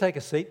Take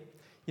a seat.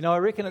 You know, I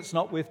reckon it's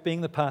not worth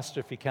being the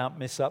pastor if you can't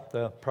mess up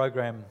the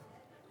program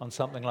on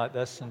something like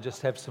this and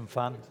just have some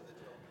fun.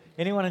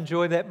 Anyone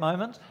enjoy that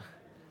moment?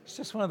 It's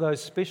just one of those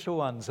special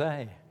ones,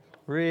 eh?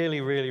 Really,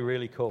 really,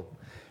 really cool.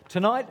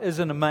 Tonight is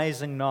an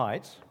amazing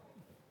night.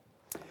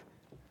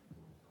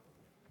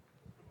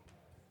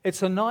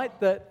 It's a night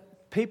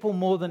that people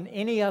more than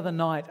any other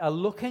night are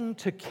looking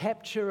to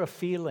capture a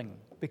feeling,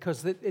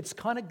 because it's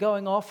kind of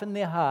going off in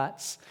their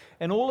hearts.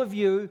 And all of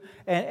you,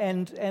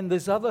 and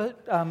there's other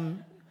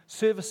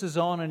services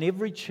on in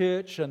every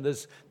church, and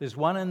there's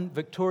one in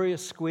Victoria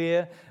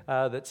Square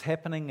that's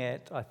happening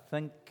at, I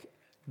think,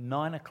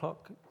 9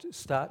 o'clock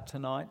start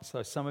tonight.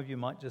 So some of you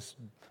might just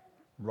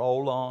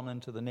roll on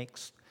into the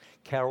next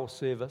carol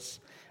service.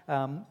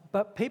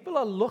 But people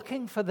are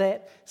looking for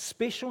that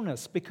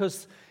specialness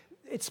because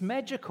it's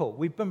magical.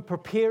 We've been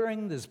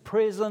preparing, there's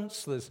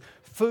presents, there's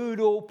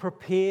food all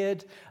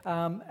prepared.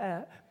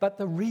 But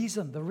the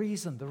reason,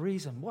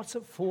 what's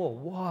it for?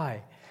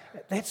 Why?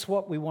 That's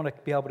what we want to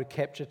be able to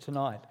capture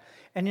tonight.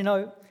 And you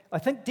know, I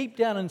think deep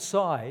down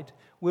inside,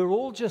 we're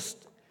all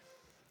just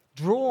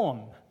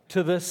drawn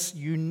to this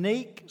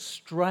unique,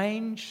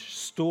 strange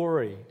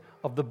story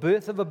of the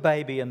birth of a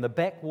baby in the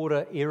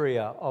backwater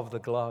area of the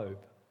globe.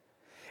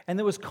 And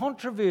there was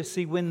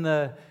controversy when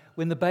the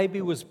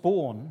baby was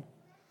born.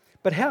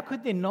 But how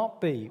could there not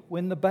be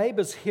when the babe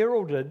is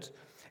heralded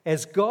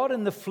as God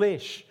in the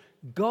flesh,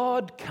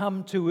 God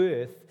come to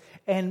earth,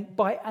 and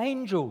by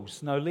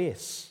angels, no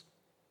less?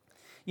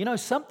 You know,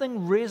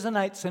 something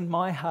resonates in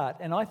my heart,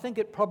 and I think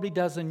it probably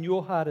does in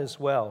your heart as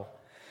well.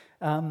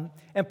 And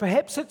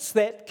perhaps it's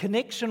that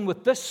connection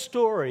with this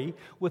story,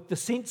 with the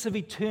sense of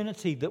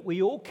eternity that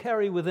we all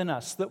carry within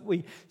us, that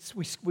we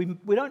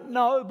don't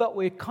know, but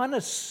we're kind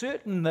of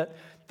certain that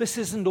this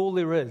isn't all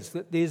there is,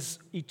 that there's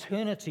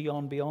eternity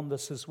on beyond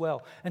this as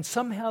well. And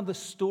somehow the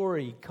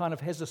story kind of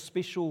has a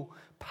special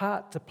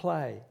part to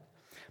play.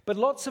 But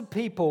lots of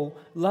people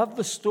love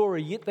the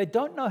story, yet they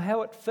don't know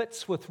how it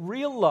fits with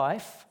real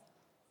life.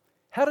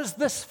 How does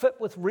this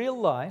fit with real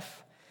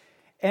life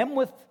and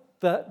with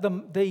the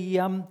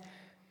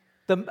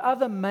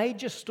other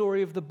major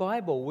story of the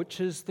Bible, which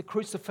is the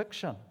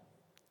crucifixion?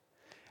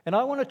 And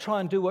I want to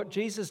try and do what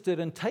Jesus did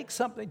and take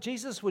something.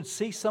 Jesus would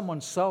see someone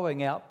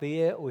sowing out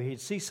there, or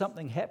he'd see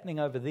something happening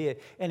over there,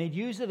 and he'd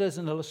use it as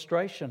an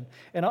illustration.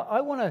 And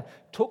I want to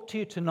talk to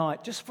you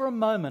tonight, just for a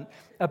moment,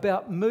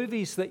 about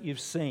movies that you've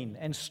seen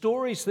and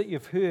stories that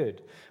you've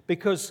heard,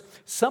 because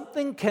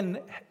something can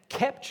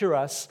capture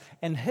us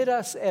and hit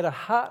us at a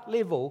heart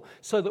level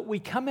so that we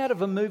come out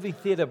of a movie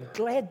theatre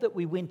glad that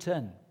we went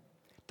in.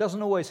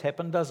 Doesn't always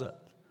happen, does it?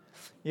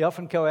 You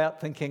often go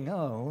out thinking,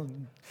 oh,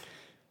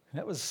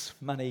 that was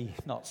money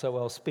not so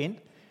well spent.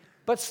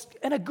 But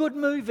in a good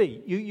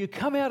movie, you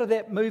come out of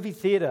that movie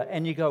theatre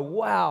and you go,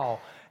 wow.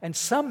 And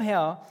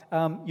somehow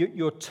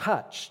you're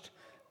touched.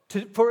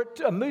 For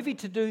a movie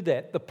to do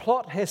that, the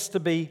plot has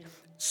to be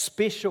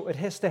special. It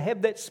has to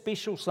have that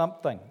special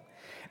something.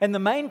 And the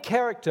main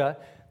character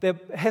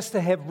has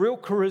to have real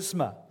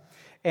charisma.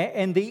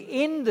 And the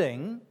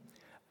ending,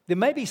 there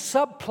may be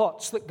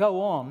subplots that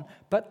go on,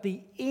 but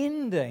the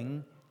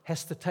ending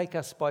has to take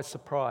us by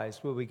surprise,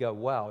 where we go,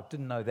 wow,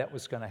 didn't know that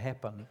was going to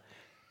happen.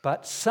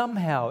 But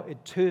somehow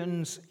it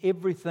turns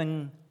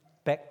everything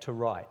back to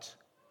right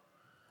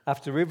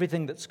after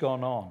everything that's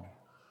gone on.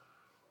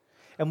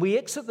 And we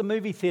exit the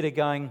movie theatre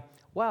going,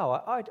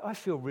 wow, I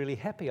feel really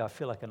happy. I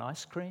feel like an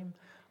ice cream.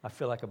 I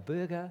feel like a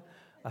burger.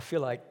 I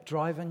feel like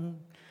driving.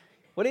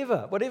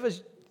 Whatever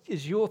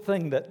is your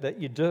thing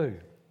that you do.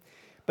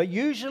 But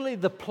usually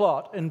the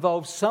plot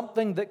involves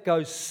something that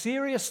goes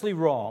seriously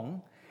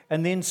wrong,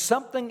 and then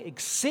something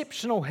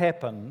exceptional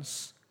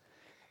happens,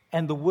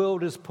 and the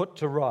world is put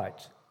to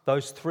right.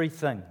 Those three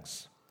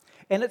things.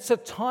 And it's a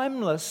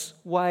timeless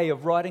way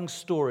of writing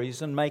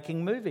stories and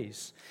making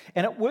movies.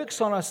 And it works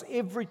on us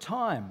every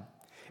time.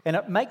 And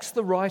it makes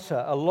the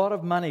writer a lot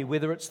of money,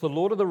 whether it's The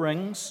Lord of the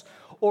Rings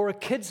or a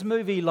kids'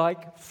 movie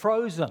like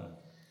Frozen. Do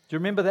you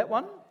remember that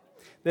one?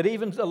 That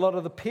even a lot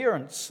of the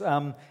parents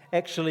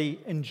actually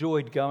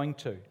enjoyed going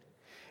to.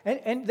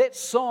 And that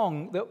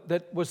song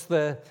that was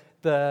the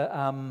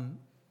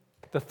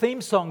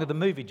theme song of the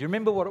movie. Do you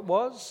remember what it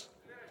was?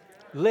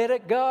 Let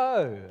it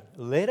go.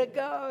 Let it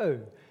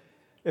go.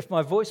 If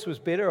my voice was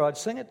better, I'd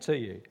sing it to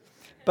you.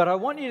 But I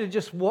want you to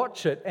just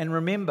watch it and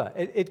remember,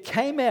 it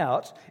came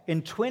out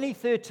in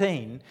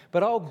 2013,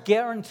 but I'll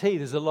guarantee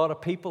there's a lot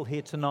of people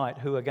here tonight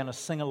who are going to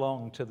sing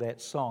along to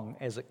that song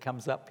as it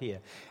comes up here.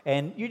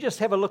 And you just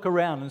have a look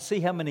around and see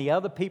how many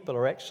other people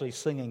are actually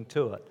singing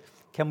to it.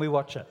 Can we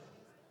watch it?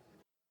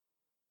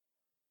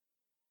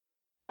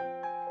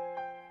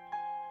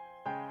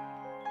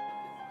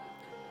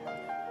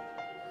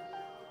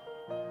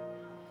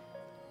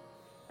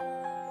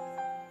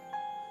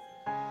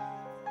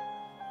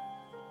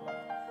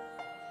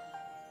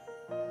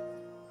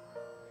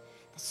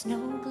 The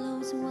snow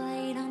glows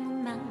white on the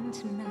mountain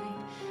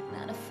tonight,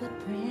 not a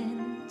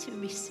footprint to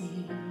be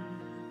seen.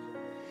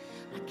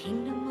 A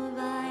kingdom of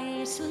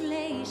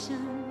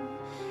isolation,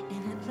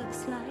 and it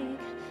looks like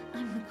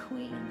I'm the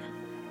queen.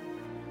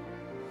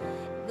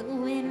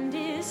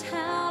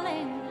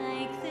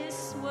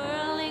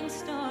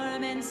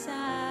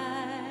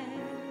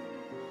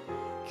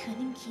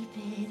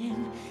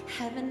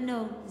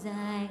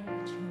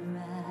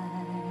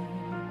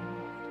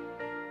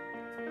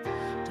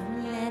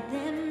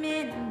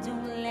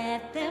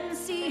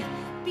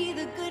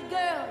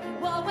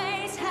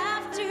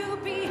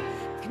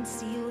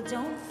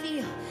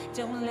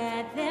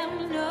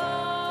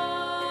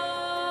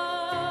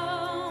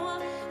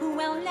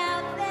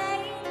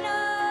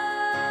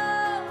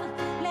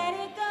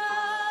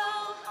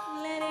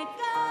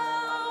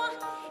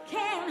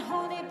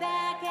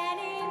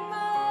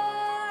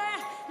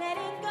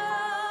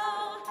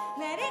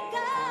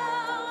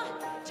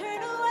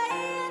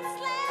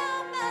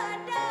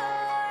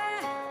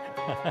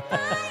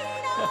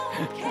 I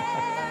don't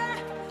care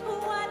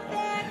what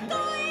they're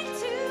going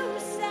to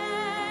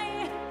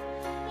say.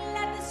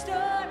 Let the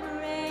storm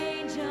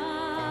rage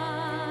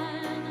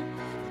on.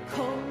 The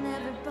cold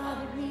never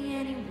bothered me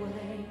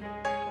anyway.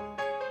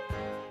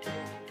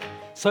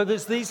 So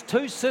there's these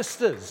two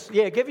sisters.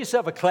 Yeah, give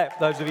yourself a clap,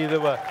 those of you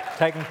that were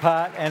taking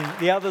part, and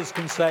the others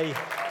can say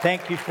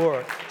thank you for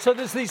it. So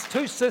there's these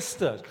two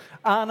sisters,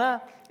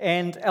 Anna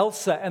and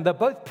Elsa, and they're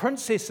both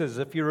princesses,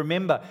 if you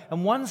remember.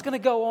 And one's going to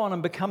go on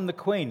and become the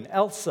queen,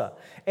 Elsa.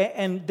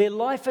 And their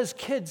life as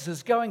kids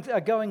are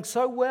going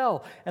so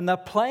well, and they're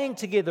playing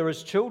together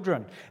as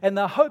children, and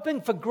they're hoping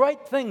for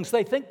great things.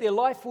 They think their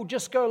life will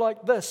just go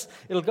like this.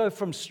 It'll go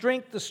from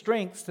strength to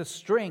strength to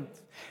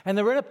strength. And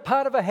they're in a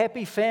part of a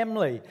happy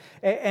family.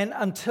 And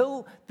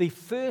until the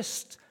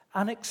first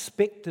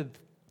unexpected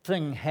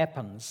thing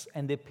happens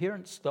and their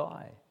parents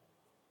die.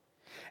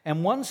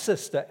 And one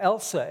sister,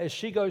 Elsa, as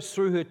she goes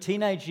through her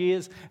teenage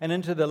years and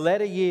into the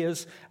latter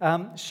years,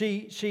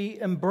 she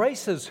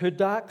embraces her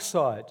dark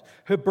side,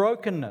 her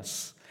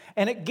brokenness.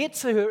 And it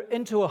gets her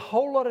into a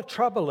whole lot of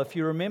trouble, if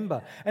you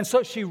remember. And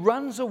so she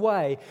runs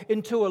away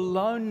into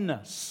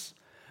aloneness.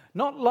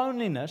 Not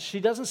loneliness,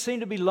 she doesn't seem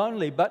to be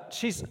lonely, but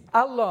she's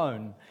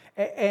alone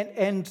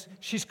and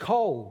she's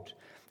cold.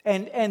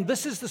 And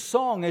this is the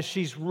song as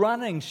she's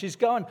running. She's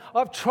going,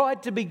 I've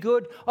tried to be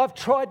good. I've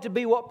tried to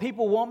be what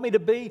people want me to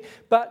be,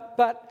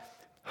 but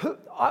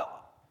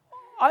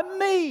I'm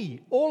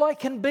me. All I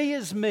can be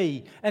is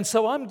me. And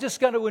so I'm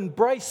just going to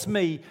embrace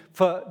me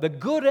for the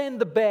good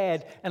and the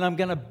bad, and I'm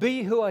going to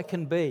be who I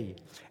can be.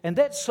 And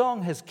that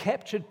song has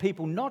captured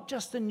people, not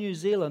just in New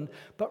Zealand,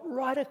 but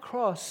right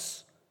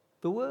across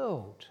the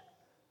world,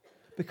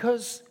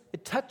 because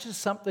it touches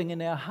something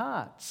in our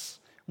hearts.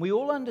 We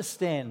all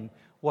understand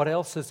what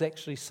Elsa's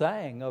actually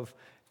saying of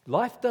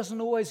life doesn't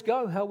always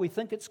go how we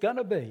think it's going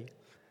to be,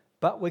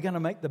 but we're going to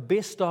make the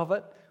best of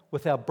it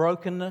with our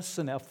brokenness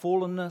and our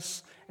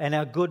fallenness and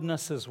our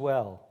goodness as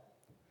well.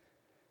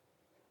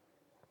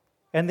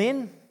 And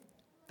then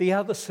the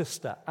other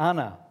sister,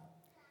 Anna,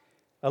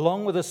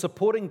 along with a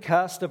supporting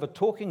cast of a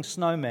talking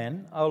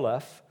snowman,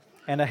 Olaf,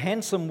 and a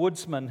handsome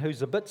woodsman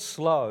who's a bit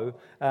slow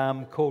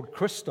called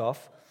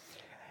Christoph.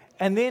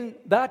 And then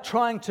they're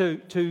trying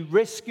to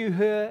rescue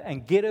her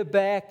and get her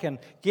back and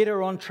get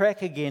her on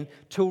track again,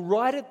 till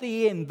right at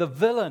the end, the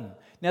villain.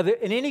 Now,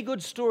 in any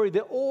good story,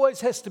 there always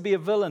has to be a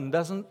villain,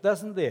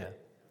 doesn't there?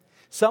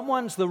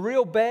 Someone's the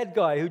real bad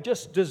guy who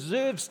just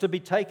deserves to be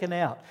taken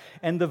out.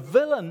 And the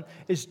villain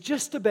is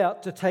just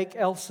about to take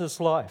Elsa's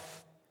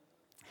life.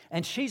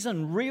 And she's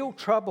in real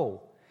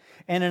trouble.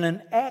 And in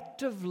an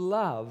act of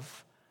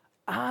love,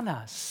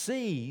 Anna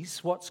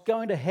sees what's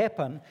going to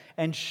happen,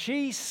 and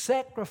she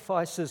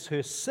sacrifices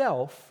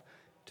herself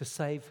to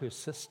save her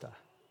sister.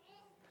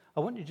 I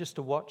want you just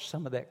to watch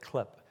some of that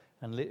clip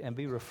and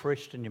be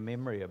refreshed in your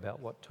memory about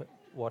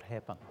what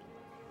happened.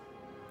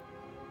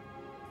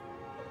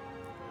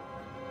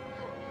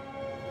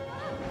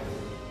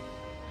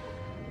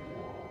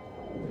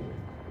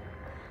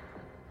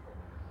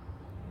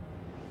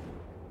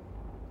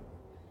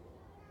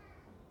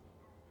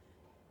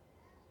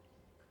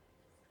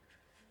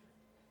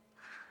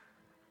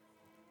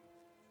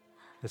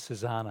 This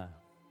is Anna.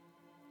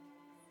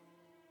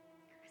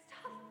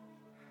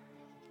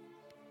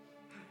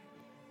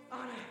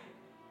 Anna.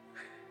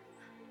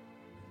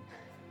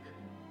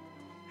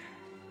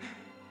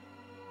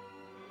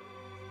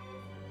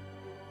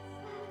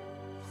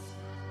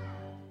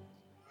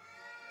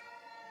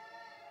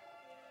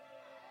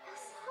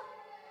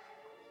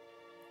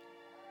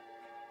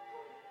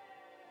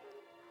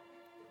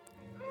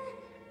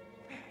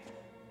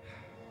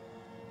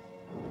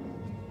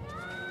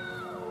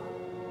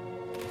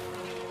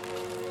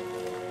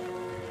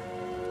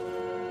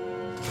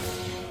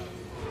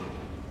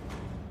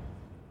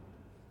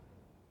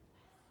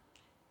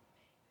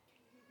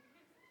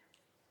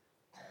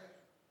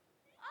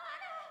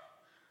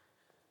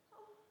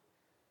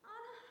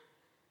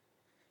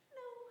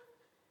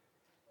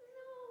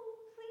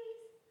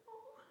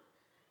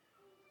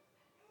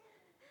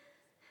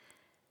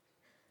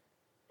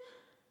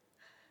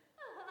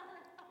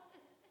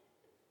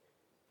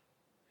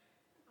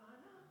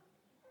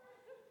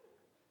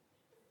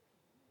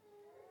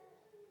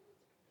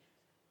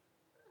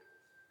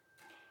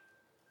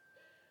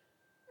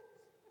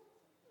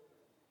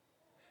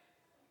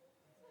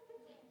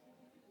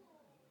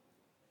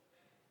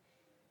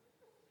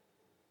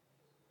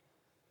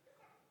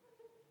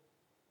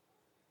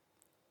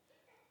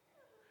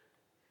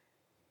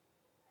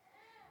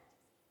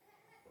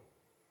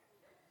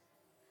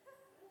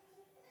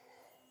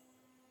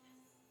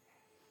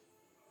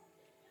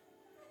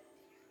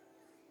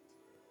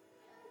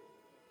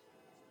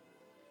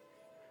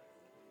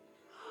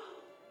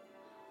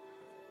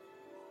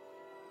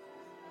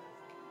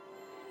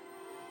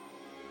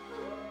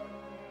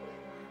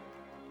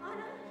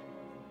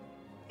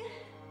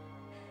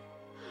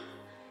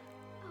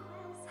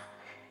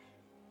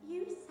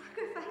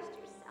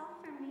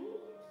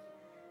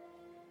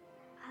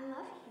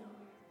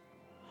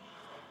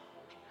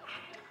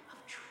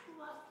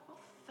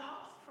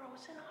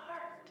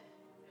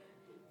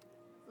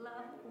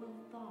 love will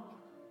thaw.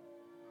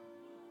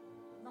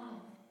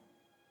 Love.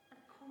 Of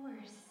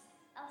course.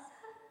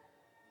 Elsa?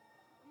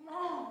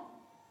 Love.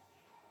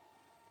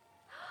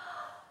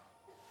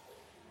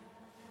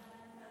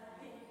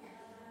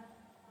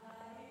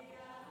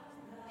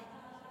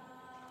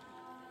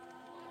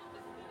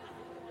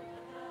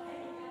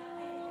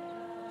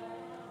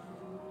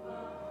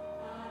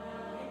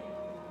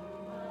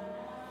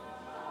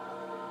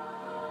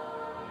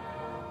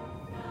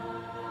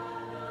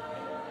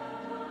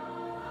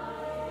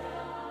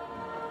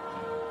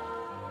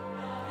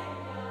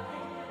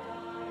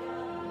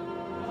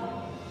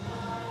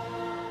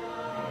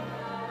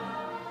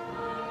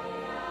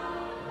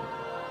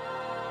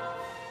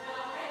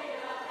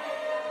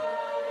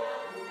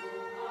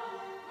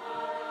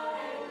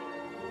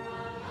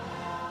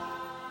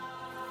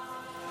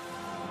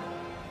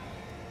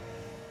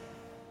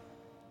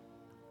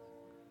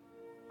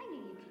 I knew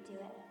you could do it.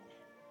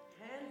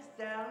 Hands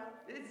down,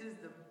 this is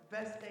the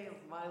best day of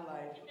my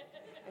life,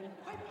 and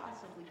quite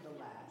possibly the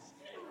last.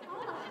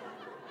 Hold on.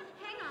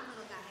 Hang on,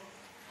 little guy.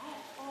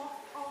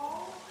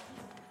 Oh.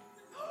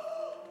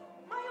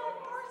 My own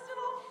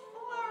personal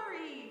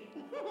flurry.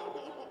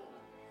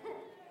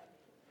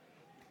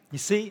 You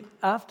see,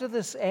 after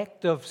this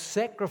act of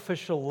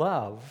sacrificial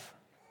love,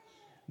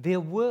 their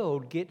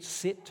world gets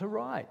set to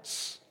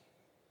rights.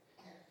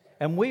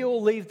 And we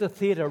all leave the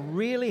theatre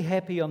really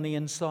happy on the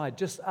inside,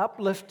 just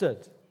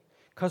uplifted,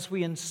 because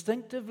we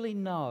instinctively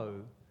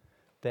know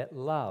that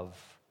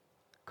love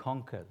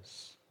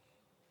conquers.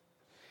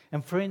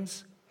 And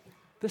friends,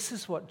 this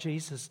is what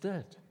Jesus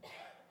did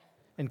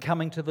in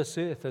coming to this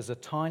earth as a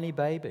tiny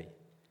baby.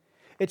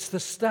 It's the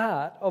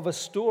start of a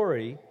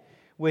story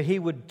where he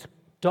would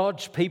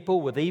dodge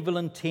people with evil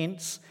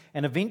intents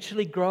and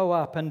eventually grow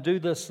up and do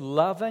this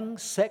loving,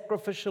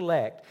 sacrificial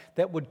act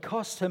that would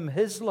cost him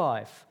his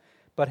life,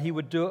 but he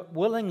would do it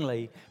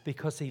willingly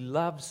because he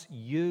loves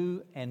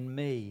you and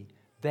me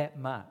that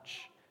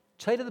much.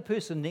 Say to the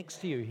person next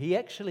to you, he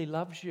actually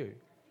loves you.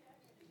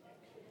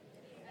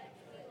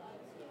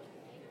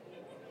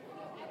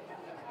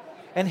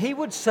 And he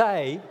would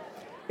say,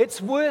 it's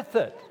worth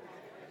it.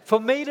 For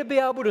me to be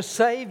able to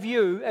save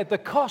you at the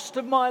cost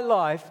of my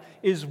life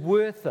is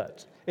worth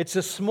it. It's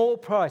a small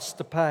price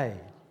to pay.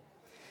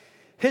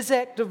 His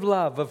act of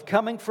love, of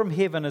coming from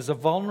heaven as a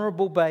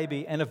vulnerable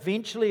baby and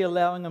eventually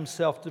allowing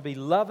himself to be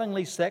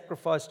lovingly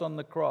sacrificed on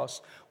the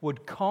cross,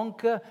 would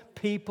conquer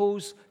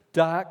people's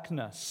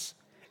darkness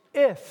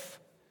if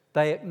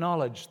they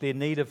acknowledge their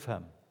need of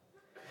him.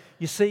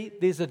 You see,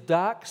 there's a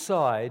dark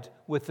side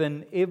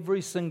within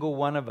every single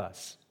one of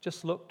us.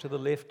 Just look to the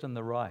left and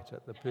the right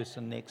at the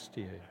person next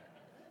to you.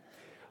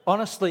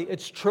 Honestly,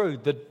 it's true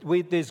that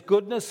there's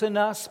goodness in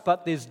us,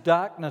 but there's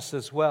darkness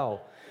as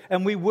well.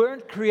 And we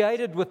weren't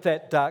created with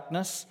that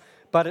darkness,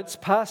 but it's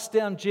passed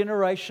down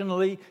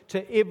generationally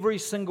to every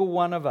single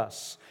one of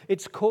us.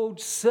 It's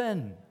called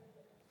sin.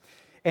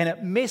 And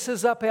it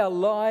messes up our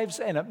lives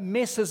and it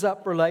messes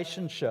up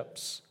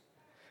relationships.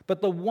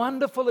 But the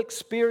wonderful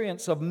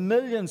experience of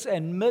millions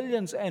and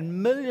millions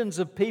and millions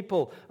of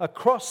people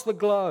across the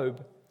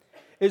globe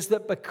is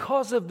that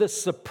because of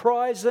this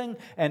surprising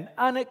and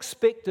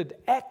unexpected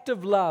act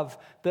of love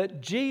that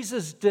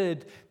Jesus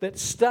did, that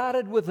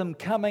started with him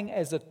coming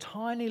as a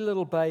tiny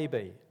little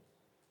baby,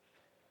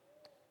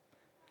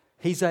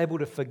 he's able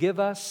to forgive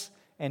us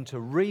and to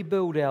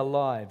rebuild our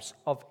lives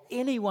of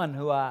anyone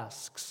who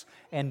asks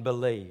and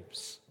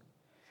believes.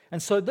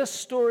 And so this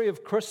story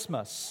of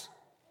Christmas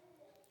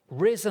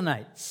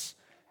resonates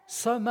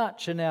so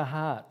much in our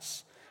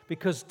hearts,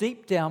 because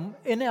deep down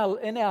in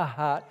our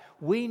heart,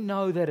 we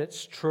know that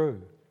it's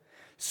true.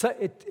 So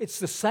it's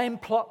the same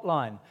plot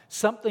line.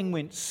 Something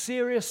went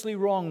seriously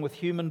wrong with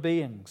human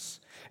beings.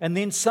 And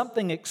then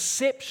something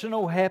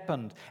exceptional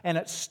happened. And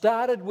it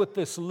started with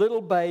this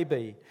little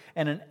baby.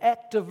 And an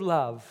act of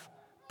love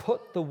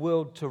put the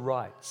world to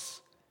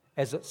rights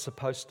as it's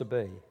supposed to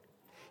be.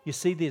 You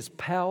see, there's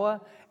power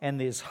and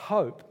there's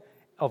hope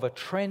of a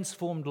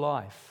transformed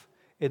life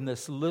in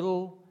this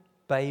little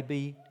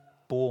baby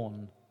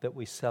born that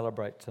we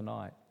celebrate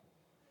tonight.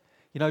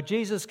 You know,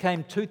 Jesus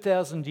came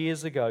 2,000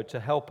 years ago to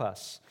help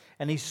us,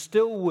 and he's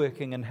still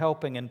working and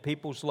helping in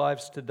people's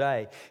lives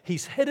today.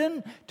 He's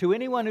hidden to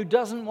anyone who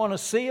doesn't want to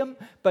see him,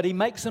 but he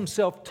makes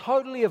himself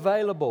totally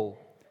available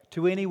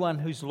to anyone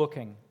who's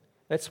looking.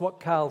 That's what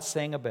Carl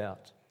sang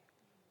about.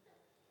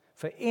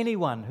 For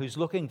anyone who's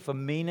looking for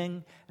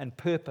meaning and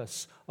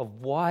purpose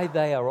of why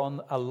they are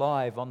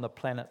alive on the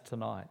planet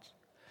tonight.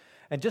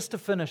 And just to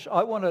finish,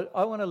 I want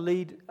to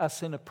lead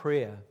us in a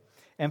prayer.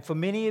 And for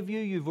many of you,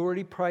 you've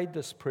already prayed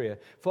this prayer.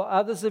 For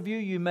others of you,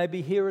 you may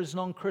be here as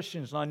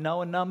non-Christians. And I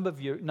know a number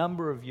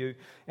of you,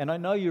 and I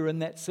know you're in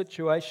that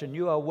situation.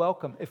 You are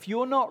welcome. If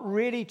you're not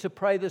ready to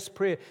pray this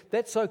prayer,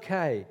 that's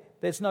okay.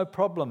 There's no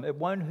problem. It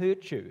won't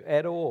hurt you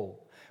at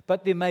all.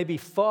 But there may be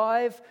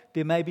 5,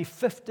 there may be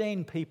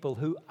 15 people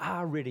who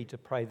are ready to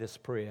pray this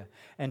prayer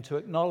and to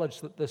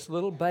acknowledge that this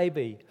little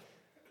baby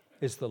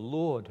is the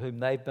Lord whom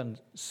they've been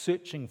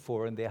searching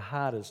for and their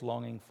heart is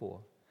longing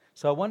for.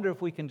 So I wonder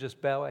if we can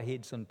just bow our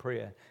heads in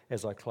prayer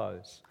as I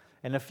close.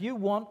 And if you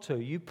want to,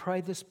 you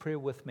pray this prayer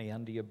with me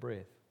under your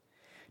breath.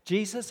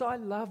 Jesus, I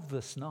love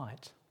this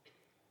night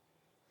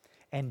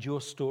and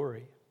your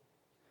story.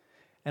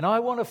 And I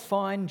want to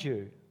find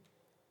you.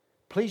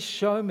 Please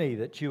show me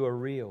that you are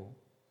real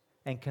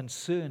and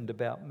concerned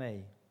about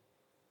me.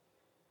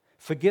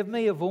 Forgive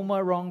me of all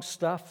my wrong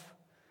stuff,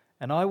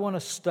 and I want to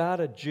start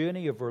a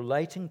journey of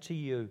relating to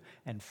you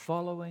and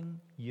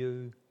following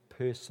you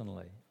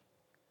personally.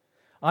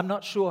 I'm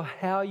not sure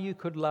how you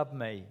could love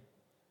me,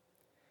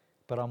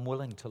 but I'm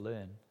willing to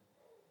learn.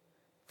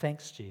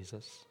 Thanks,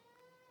 Jesus.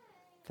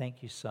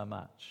 Thank you so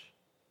much.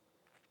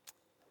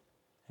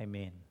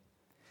 Amen.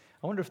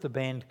 I wonder if the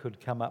band could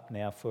come up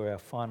now for our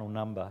final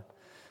number.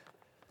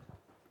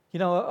 You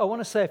know, I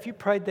want to say, if you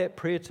prayed that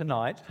prayer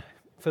tonight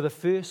for the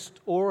first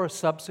or a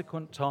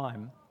subsequent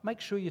time,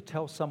 make sure you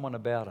tell someone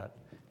about it.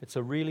 It's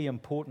a really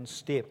important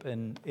step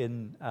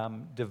in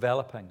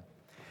developing.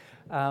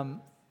 We're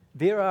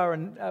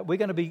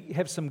going to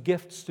have some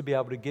gifts to be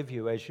able to give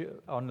you as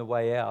you on the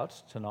way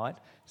out tonight.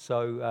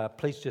 So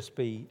please just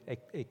be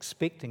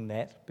expecting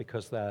that,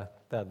 because they're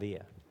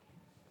there.